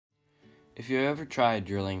If you ever tried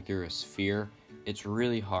drilling through a sphere, it's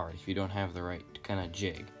really hard if you don't have the right kind of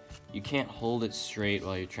jig. You can't hold it straight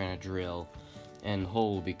while you're trying to drill, and the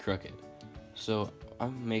hole will be crooked. So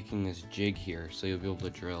I'm making this jig here so you'll be able to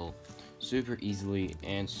drill super easily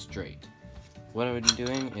and straight. What I've been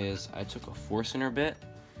doing is I took a Forstner bit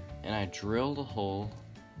and I drilled a hole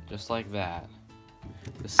just like that,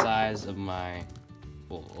 the size of my,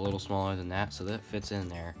 well, a little smaller than that, so that fits in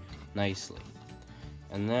there nicely.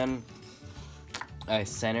 And then I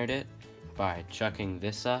centered it by chucking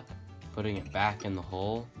this up, putting it back in the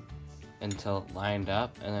hole until it lined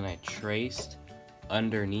up, and then I traced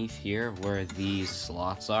underneath here where these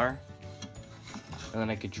slots are, and then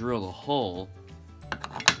I could drill a hole,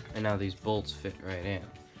 and now these bolts fit right in.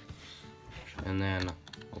 And then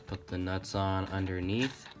I'll put the nuts on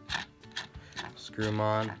underneath, screw them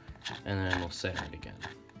on, and then we'll center it again.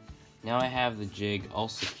 Now I have the jig all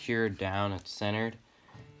secured down, it's centered,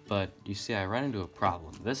 but you see I run into a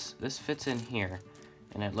problem. This fits in here,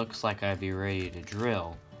 and it looks like I'd be ready to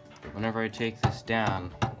drill, but whenever I take this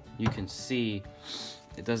down, you can see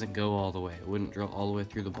it doesn't go all the way. It wouldn't drill all the way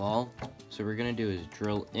through the ball. So what we're gonna do is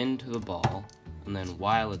drill into the ball, and then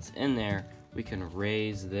while it's in there, we can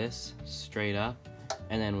raise this straight up,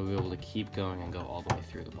 and then we'll be able to keep going and go all the way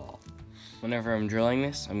through the ball. Whenever I'm drilling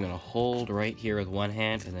this, I'm gonna hold right here with one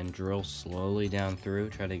hand and then drill slowly down through,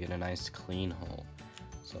 try to get a nice clean hole.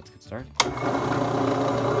 So let's get started.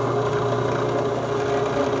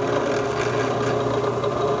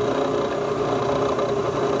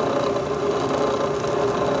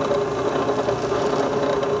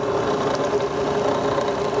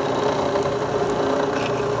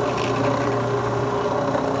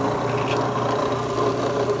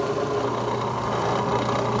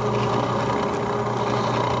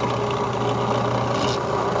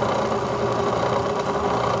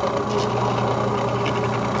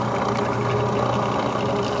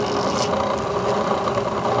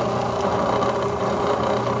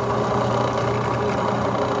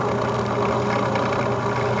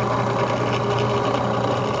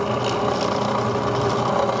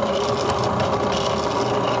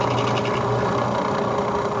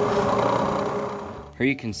 Here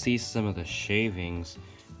you can see some of the shavings.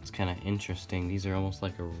 It's kind of interesting. These are almost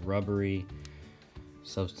like a rubbery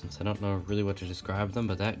substance. I don't know really what to describe them,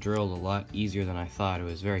 but that drilled a lot easier than I thought. It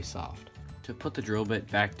was very soft. To put the drill bit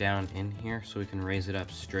back down in here so we can raise it up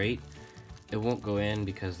straight, it won't go in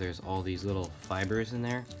because there's all these little fibers in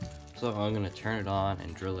there. So I'm going to turn it on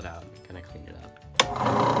and drill it out and kind of clean it up.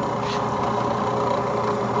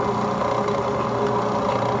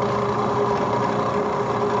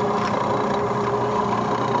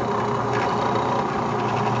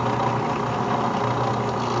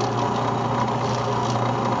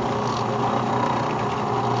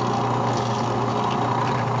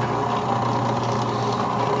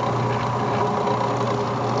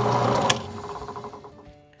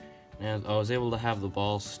 And I was able to have the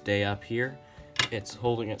ball stay up here. It's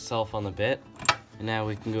holding itself on the bit. And now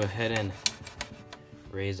we can go ahead and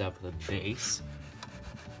raise up the base.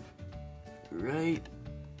 Right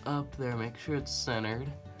up there, make sure it's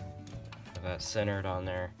centered. Have that centered on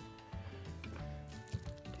there.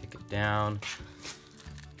 Take it down.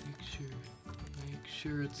 Make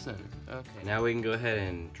sure it's centered. Okay, now we can go ahead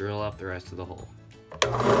and drill up the rest of the hole.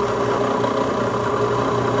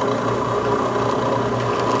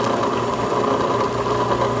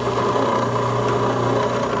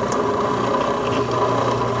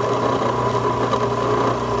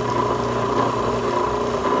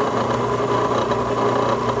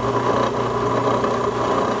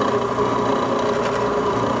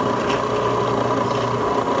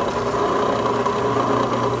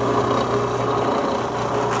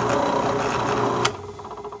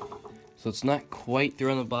 So it's not quite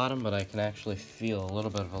through on the bottom, but I can actually feel a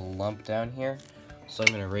little bit of a lump down here. So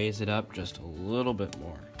I'm going to raise it up just a little bit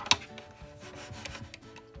more.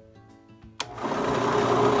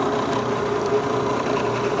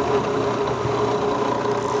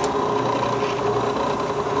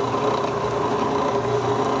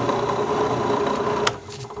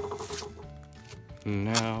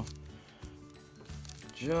 Now,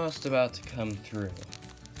 just about to come through.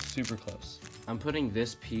 Super close. I'm putting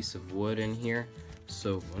this piece of wood in here,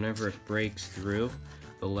 so whenever it breaks through,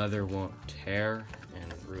 the leather won't tear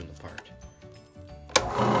and ruin the part.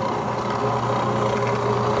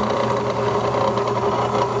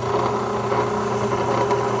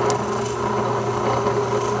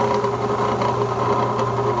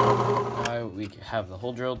 Now we have the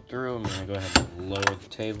hole drilled through. I'm gonna go ahead and lower the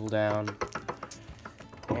table down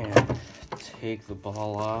and take the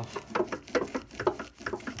ball off.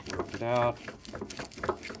 Work it out.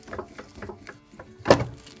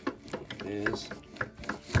 is,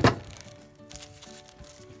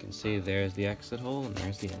 you can see there's the exit hole and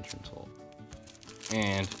there's the entrance hole.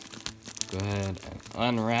 And go ahead and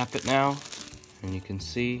unwrap it now, and you can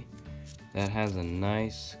see that has a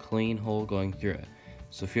nice clean hole going through it.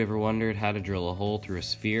 So if you ever wondered how to drill a hole through a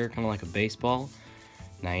sphere, kind of like a baseball,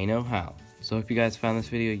 now you know how. So I hope you guys found this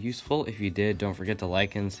video useful. If you did, don't forget to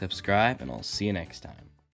like and subscribe, and I'll see you next time.